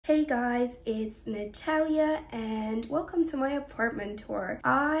Hey guys, it's Natalia and welcome to my apartment tour.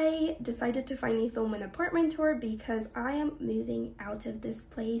 I decided to finally film an apartment tour because I am moving out of this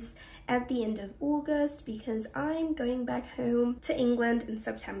place at the end of August because I'm going back home to England in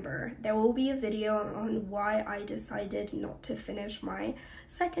September. There will be a video on why I decided not to finish my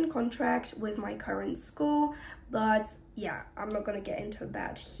second contract with my current school, but yeah, I'm not gonna get into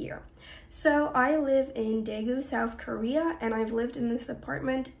that here. So I live in Daegu, South Korea, and I've lived in this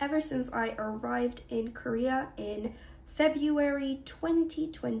apartment ever since I arrived in Korea in February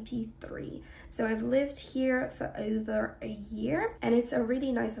 2023. So I've lived here for over a year and it's a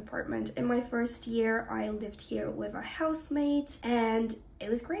really nice apartment. In my first year, I lived here with a housemate and it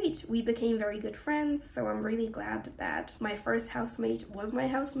was great. We became very good friends, so I'm really glad that my first housemate was my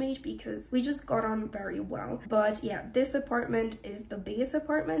housemate because we just got on very well. But yeah, this apartment is the biggest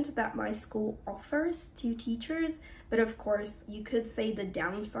apartment that my school offers to teachers. But of course, you could say the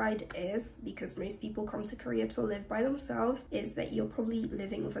downside is, because most people come to Korea to live by themselves, is that you're probably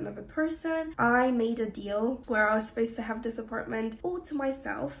living with another person. I made a deal where I was supposed to have this apartment all to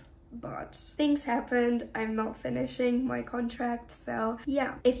myself, but things happened. I'm not finishing my contract, so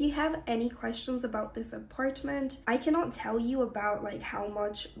yeah. If you have any questions about this apartment, I cannot tell you about like how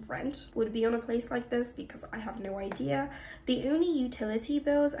much rent would be on a place like this because I have no idea. The only utility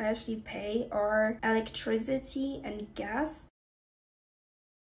bills I actually pay are electricity and gas.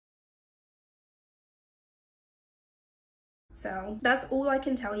 So that's all I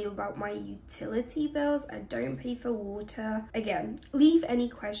can tell you about my utility bills. I don't pay for water. Again, leave any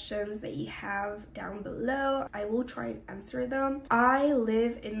questions that you have down below. I will try and answer them. I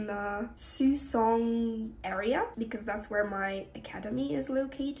live in the Susong area because that's where my academy is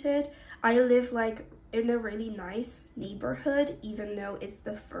located. I live like in a really nice neighborhood, even though it's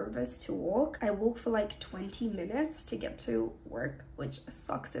the furthest to walk. I walk for like 20 minutes to get to work, which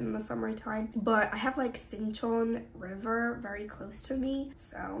sucks in the summertime. But I have like Sinchon River very close to me,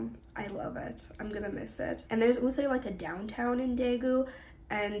 so I love it. I'm gonna miss it. And there's also like a downtown in Daegu,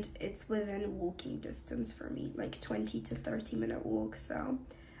 and it's within walking distance for me, like 20 to 30 minute walk, so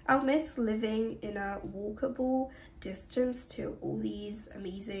I'll miss living in a walkable distance to all these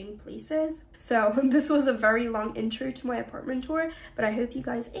amazing places. So this was a very long intro to my apartment tour, but I hope you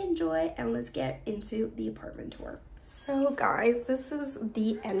guys enjoy and let's get into the apartment tour. So guys, this is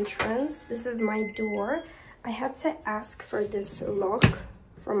the entrance. This is my door. I had to ask for this lock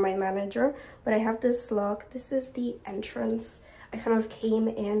from my manager, but I have this lock. This is the entrance. I kind of came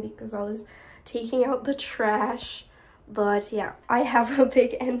in because I was taking out the trash. But yeah, I have a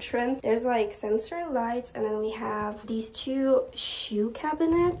big entrance. There's like sensor lights, and then we have these two shoe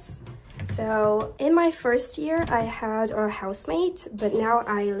cabinets. So in my first year, I had a housemate, but now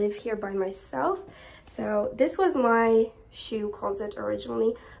I live here by myself. So this was my shoe closet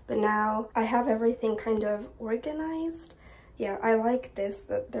originally, but now I have everything kind of organized. Yeah, I like this,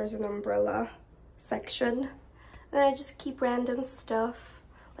 that there's an umbrella section. Then I just keep random stuff,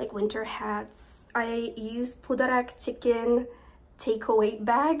 like winter hats. I use Podarak chicken takeaway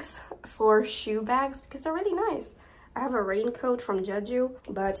bags for shoe bags because they're really nice. I have a raincoat from Jeju,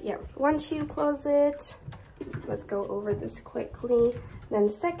 but yeah, one shoe closet. Let's go over this quickly. Then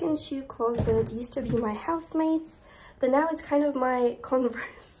second shoe closet used to be my housemate's, but now it's kind of my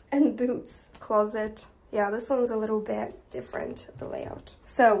Converse and boots closet. Yeah, this one's a little bit different, the layout.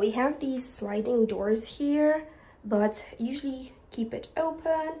 So we have these sliding doors here, but usually keep it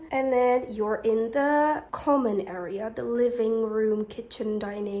open, and then you're in the common area, the living room, kitchen,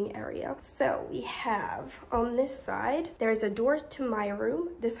 dining area. So we have on this side, there's a door to my room.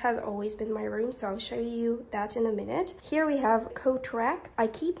 This has always been my room, so I'll show you that in a minute. Here we have a coat rack. I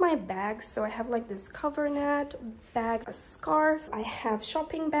keep my bags, so I have like this cover net bag, a scarf. I have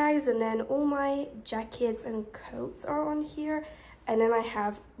shopping bags, and then all my jackets and coats are on here. And then I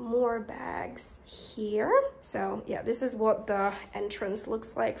have more bags here. So yeah, this is what the entrance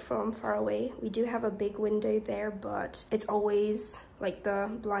looks like from far away. We do have a big window there, but it's always like the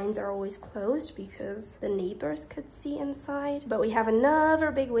blinds are always closed because the neighbors could see inside. But we have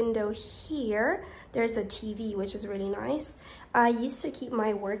another big window here. There's a TV, which is really nice. I used to keep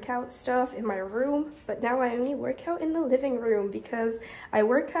my workout stuff in my room, but now I only work out in the living room because I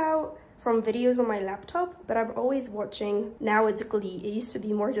work out from videos on my laptop, but I'm always watching. Now it's Glee. It used to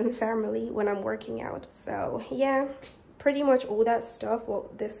be Modern Family when I'm working out. So yeah, pretty much all that stuff,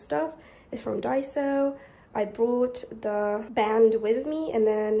 well, this stuff is from Daiso. I brought the band with me, and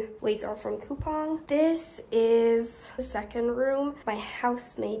then weights are from Coupang. This is the second room, my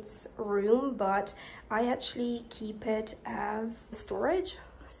housemate's room, but I actually keep it as storage.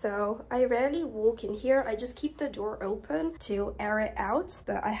 so I rarely walk in here. I just keep the door open to air it out,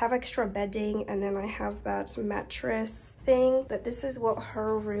 but I have extra bedding, and then I have that mattress thing. But this is what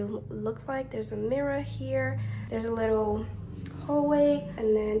her room looked like. There's a mirror here, there's a little hallway,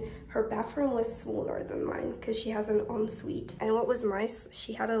 and then her bathroom was smaller than mine because she has an ensuite. And what was nice,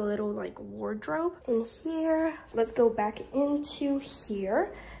 she had a little like wardrobe in here. Let's go back into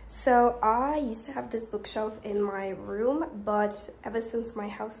here. So I used to have this bookshelf in my room, but ever since my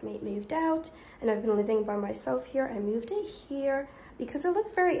housemate moved out and I've been living by myself here, I moved it here because it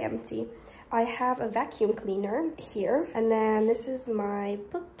looked very empty. I have a vacuum cleaner here, and then this is my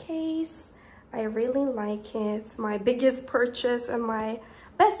bookcase. I really like it. My biggest purchase and my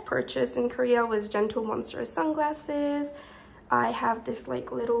best purchase in Korea was Gentle Monster sunglasses. I have this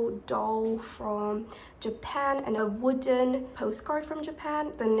like little doll from Japan and a wooden postcard from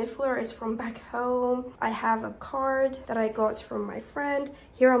Japan. The niffler is from back home. I have a card that I got from my friend.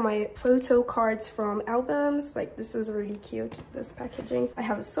 Here are my photo cards from albums. Like, this is really cute, this packaging. I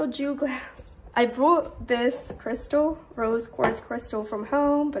have a soju glass. I brought this crystal, rose quartz crystal, from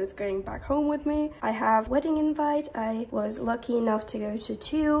home, but it's going back home with me. I have wedding invite. I was lucky enough to go to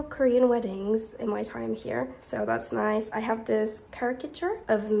 2 Korean weddings in my time here, so that's nice. I have this caricature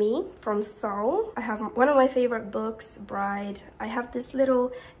of me from Seoul. I have one of my favorite books, Bride. I have this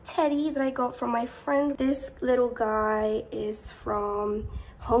little teddy that I got from my friend. This little guy is from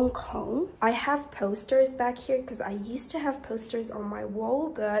Hong Kong. I have posters back here because I used to have posters on my wall,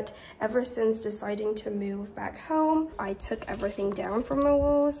 but ever since deciding to move back home, I took everything down from the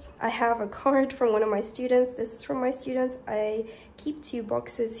walls. I have a card from one of my students. This is from my students. I keep 2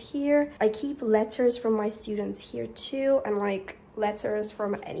 boxes here. I keep letters from my students here too, and like letters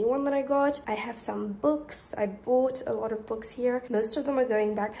from anyone that I got. I have some books. I bought a lot of books here. Most of them are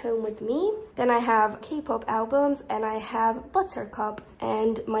going back home with me. Then I have K-pop albums, and I have Buttercup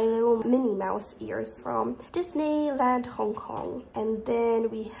and my little Minnie Mouse ears from Disneyland Hong Kong. And then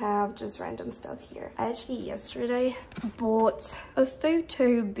we have just random stuff here. I actually yesterday bought a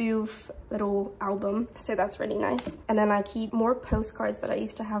photo booth little album, so that's really nice. And then I keep more postcards that I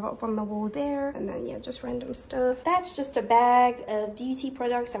used to have up on the wall there, and then yeah, just random stuff. That's just a bag of beauty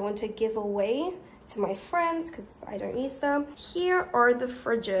products I want to give away to my friends because I don't use them. Here are the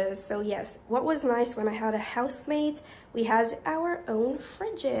fridges. So yes, what was nice when I had a housemate, we had our own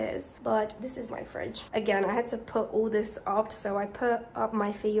fridges, but this is my fridge. Again, I had to put all this up, so I put up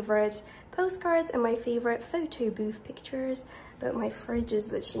my favorite postcards and my favorite photo booth pictures, but my fridge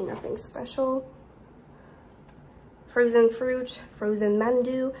is literally nothing special. Frozen fruit, frozen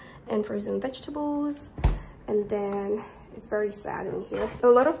mandu, and frozen vegetables. And then it's very sad in here. A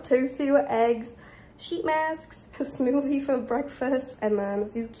lot of tofu, eggs, sheet masks, a smoothie for breakfast, and then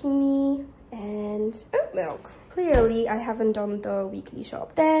zucchini and oat milk. Clearly, I haven't done the weekly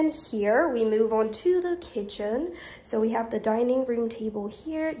shop. Then here, we move on to the kitchen. So we have the dining room table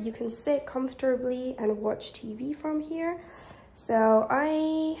here. You can sit comfortably and watch TV from here. So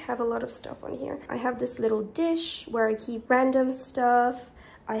I have a lot of stuff on here. I have this little dish where I keep random stuff.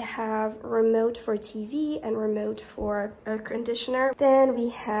 I have remote for TV and remote for air conditioner. Then we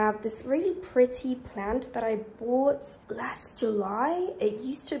have this really pretty plant that I bought last July. It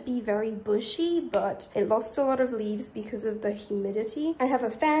used to be very bushy, but it lost a lot of leaves because of the humidity. I have a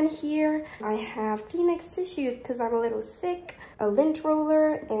fan here. I have Kleenex tissues because I'm a little sick, a lint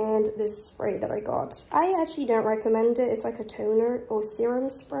roller, and this spray that I got. I actually don't recommend it. It's like a toner or serum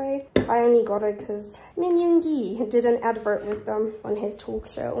spray. I only got it because Min Yoon-gi did an advert with them on his talk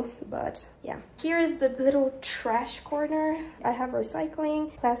show, but yeah. Here is the little trash corner. I have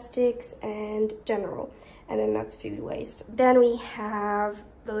recycling, plastics, and general, and then that's food waste. Then we have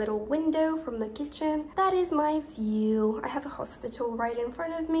the little window from the kitchen. That is my view. I have a hospital right in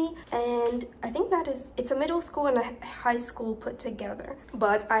front of me, and I think it's a middle school and a high school put together.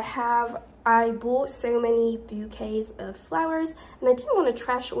 But I bought so many bouquets of flowers, and I didn't want to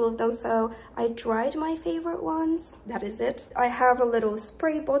trash all of them, so I dried my favorite ones. That is it. I have a little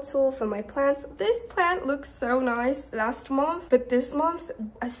spray bottle for my plants. This plant looks so nice last month, but this month,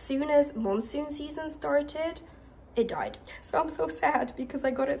 as soon as monsoon season started, it died. So I'm so sad because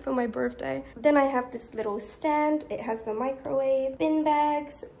I got it for my birthday. Then I have this little stand. It has the microwave, bin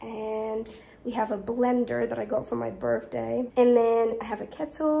bags, and we have a blender that I got for my birthday. And then I have a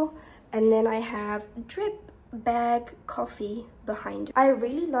kettle, and then I have drip bag coffee behind it. I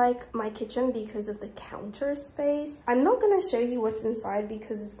really like my kitchen because of the counter space. I'm not gonna show you what's inside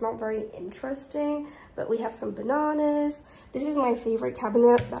because it's not very interesting, but we have some bananas. This is my favorite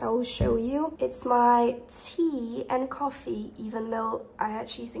cabinet that I will show you. It's my tea and coffee, even though I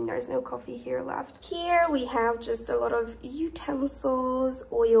actually think there's no coffee here left. Here we have just a lot of utensils,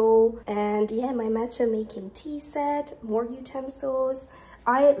 oil, and yeah, my matcha making tea set, more utensils.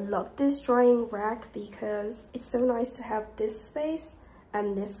 I love this drying rack because it's so nice to have this space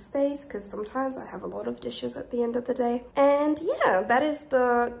and this space, because sometimes I have a lot of dishes at the end of the day. And yeah, that is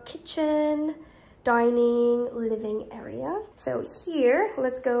the kitchen, dining, living area. So here,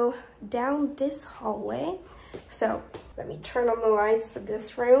 let's go down this hallway. So let me turn on the lights for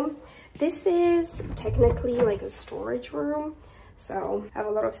this room. This is technically like a storage room, so I have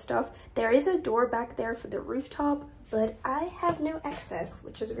a lot of stuff. There is a door back there for the rooftop, but I have no access,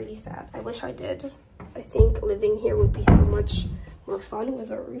 which is really sad. I wish I did. I think living here would be so much more fun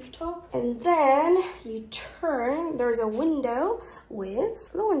with a rooftop. And then you turn, there's a window with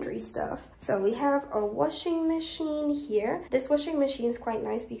laundry stuff. So we have a washing machine here. This washing machine is quite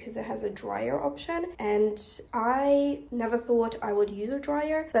nice because it has a dryer option, and I never thought I would use a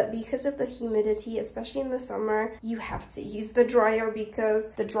dryer, but because of the humidity, especially in the summer, you have to use the dryer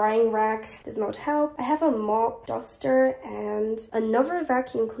because the drying rack does not help. I have a mop, duster, and another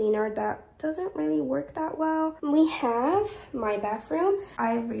vacuum cleaner that doesn't really work that well. We have my bathroom.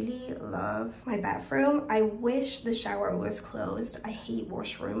 I really love my bathroom. I wish the shower was closed. I hate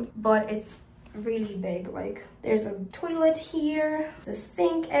washrooms, but it's really big. Like, there's a toilet here, the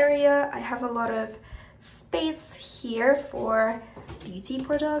sink area. I have a lot of space here for beauty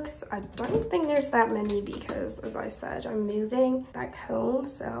products. I don't think there's that many because, as I said, I'm moving back home,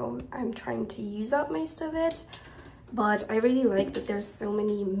 so I'm trying to use up most of it. But I really like that there's so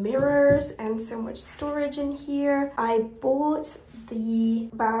many mirrors and so much storage in here. I bought the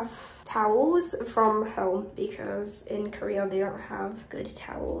bath towels from home because in Korea they don't have good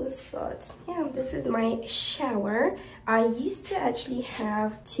towels. But yeah, this is my shower. I used to actually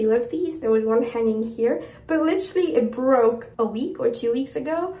have 2 of these. There was one hanging here, but literally it broke a week or 2 weeks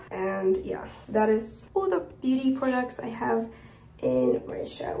ago. And yeah, that is all the beauty products I have in my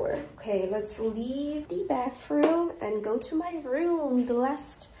shower. Okay, let's leave the bathroom and go to my room, the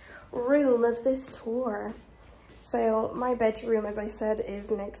last room of this tour. So my bedroom, as I said, is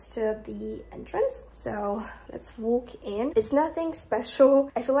next to the entrance. So let's walk in. It's nothing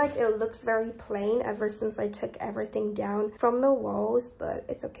special. I feel like it looks very plain ever since I took everything down from the walls, but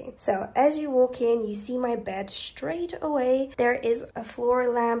it's okay. So as you walk in, you see my bed straight away. There is a floor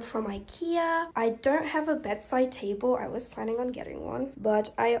lamp from IKEA. I don't have a bedside table. I was planning on getting one, but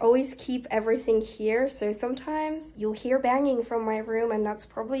I always keep everything here. So sometimes you'll hear banging from my room, and that's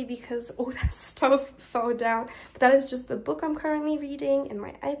probably because all that stuff fell down. But that is just the book I'm currently reading and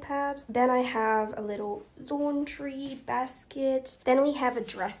my iPad. Then I have a little laundry basket. Then we have a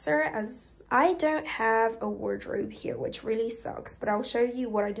dresser, as I don't have a wardrobe here, which really sucks, but I'll show you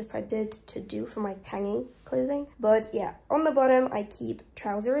what I decided to do for my hanging clothing. But yeah, on the bottom I keep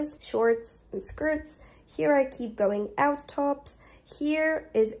trousers, shorts, and skirts. Here I keep going out tops. Here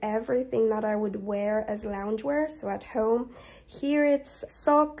is everything that I would wear as loungewear, so at home. Here it's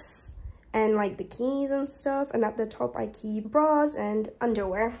socks and like bikinis and stuff, and at the top I keep bras and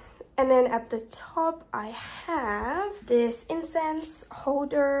underwear. And then at the top I have this incense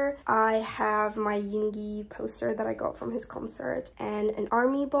holder. I have my Yoongi poster that I got from his concert, and an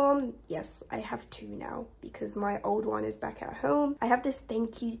army bomb. Yes, I have 2 now because my old one is back at home. I have this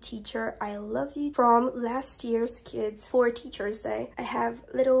 "Thank You Teacher, I Love You" from last year's Kids for Teachers Day. I have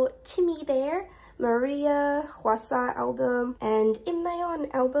little Timmy there, Maria, Hwasa album, and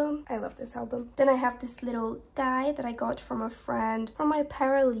Imnayeon album. I love this album. Then I have this little guy that I got from a friend from my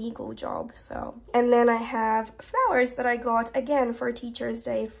paralegal job. And then I have flowers that I got again for Teachers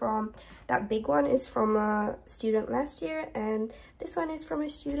Day from, that big one is from a student last year, and this one is from a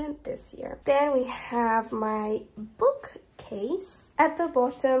student this year. Then we have my bookcase. At the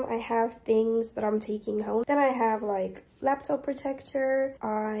bottom I have things that I'm taking home. Then I have like laptop protector.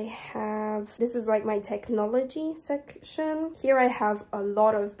 I have, this is like my technology section. Here I have a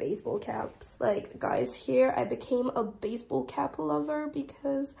lot of baseball caps. Like, guys, here I became a baseball cap lover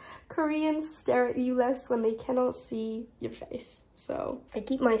because Koreans stare at you less when they cannot see your face. So I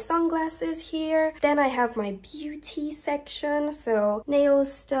keep my sunglasses here. Then I have my beauty section. So nail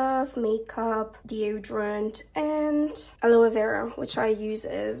stuff, makeup, deodorant, and aloe vera, which I use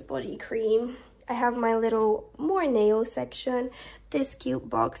as body cream. I have my little more nail section. this cute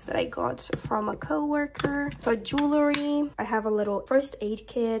box that I got from a co-worker. For jewelry, I have a little first aid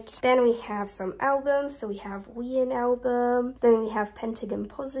kit. Then we have some albums. So we have Ween album. Then we have Pentagon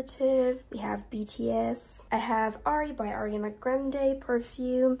Positive. We have BTS. I have Ari by Ariana Grande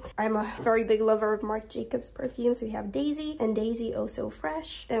perfume. I'm a very big lover of Marc Jacobs perfume. So we have Daisy and Daisy Oh So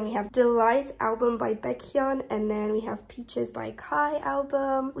Fresh. Then we have Delight album by Baekhyun. And then we have Peaches by Kai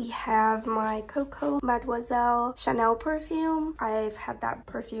album. We have my Coco Mademoiselle Chanel perfume. I've had that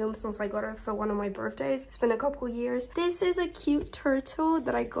perfume since I got it for one of my birthdays. It's been a couple years. This is a cute turtle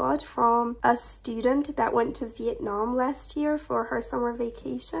that I got from a student that went to Vietnam last year for her summer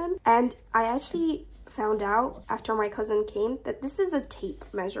vacation. And I actually found out after my cousin came that this is a tape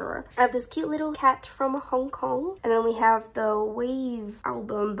measurer. I have this cute little cat from Hong Kong, and then we have the Wave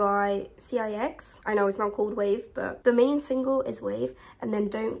album by CIX. I know it's not called Wave, but the main single is Wave, and then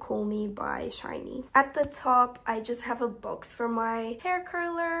Don't Call Me by Shiny. At the top, I just have a box for my hair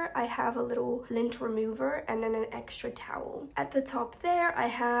curler. I have a little lint remover and then an extra towel. At the top there, I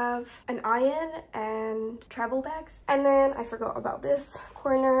have an iron and travel bags. And then I forgot about this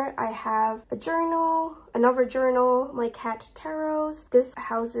corner. I have a journal, another journal, my cat tarots. This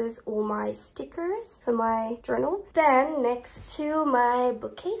houses all my stickers for my journal. Then next to my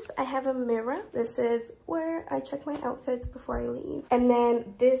bookcase, I have a mirror. This is where I check my outfits before I leave. And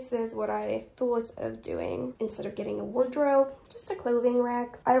then this is what I thought of doing instead of getting a wardrobe, just a clothing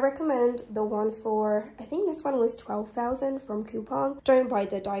rack. I recommend the one for, I think this one was 12,000 from Coupon. Don't buy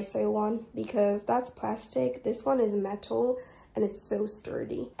the Daiso one because that's plastic. This one is metal and it's so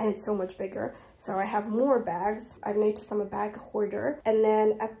sturdy and it's so much bigger. So I have more bags. I've noticed I'm a bag hoarder. And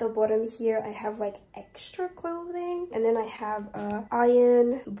then at the bottom here, I have like extra clothing. And then I have a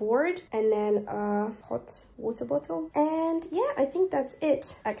iron board and then a hot water bottle. And yeah, I think that's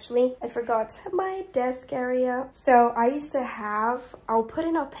it. Actually, I forgot my desk area. So I used to have, I'll put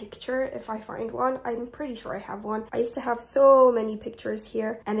in a picture if I find one. I'm pretty sure I have one. I used to have so many pictures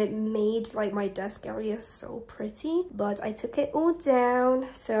here and it made like my desk area so pretty, but I took it all down.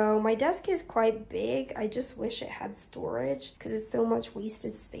 So my desk is quite big. I just wish it had storage because it's so much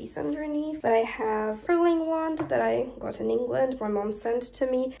wasted space underneath. But I have a curling wand that I got in England. My mom sent to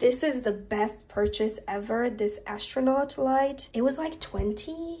me. This is the best purchase ever. This astronaut light. It was like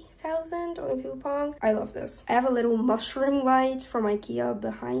 20,000 on Coupon. I love this. I have a little mushroom light from IKEA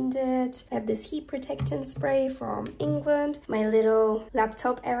behind it. I have this heat protectant spray from England. My little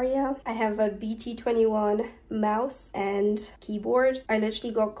laptop area. I have a BT21 mouse and keyboard. I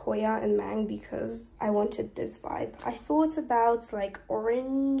literally got Koya and Mang because I wanted this vibe. I thought about like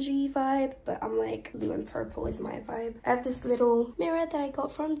orangey vibe, but I'm like blue and purple is my vibe. I have this little mirror that I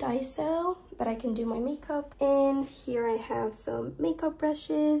got from Daiso that I can do my makeup in. Here I have some makeup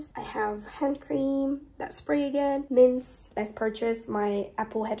brushes. I have hand cream, that spray again, mints, best purchase, my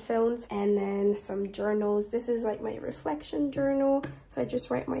Apple headphones, and then some journals. This is like my reflection journal. So I just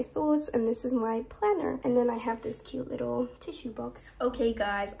write my thoughts, and this is my planner. And then I have this cute little tissue box. Okay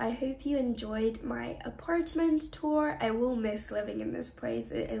guys, I hope you enjoyed my apartment tour. I will miss living in this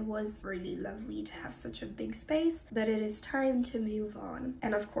place. It was really lovely to have such a big space, but it is time to move on.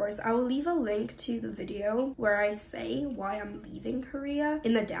 And of course, I will leave a link to the video where I say why I'm leaving Korea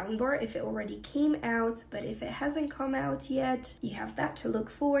in the down bar if it already came out, but if it hasn't come out yet, you have that to look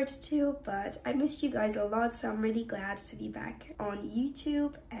forward to. But I missed you guys a lot, so I'm really glad to be back on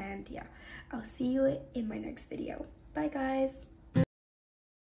YouTube. And yeah, I'll see you in my next video. Bye guys.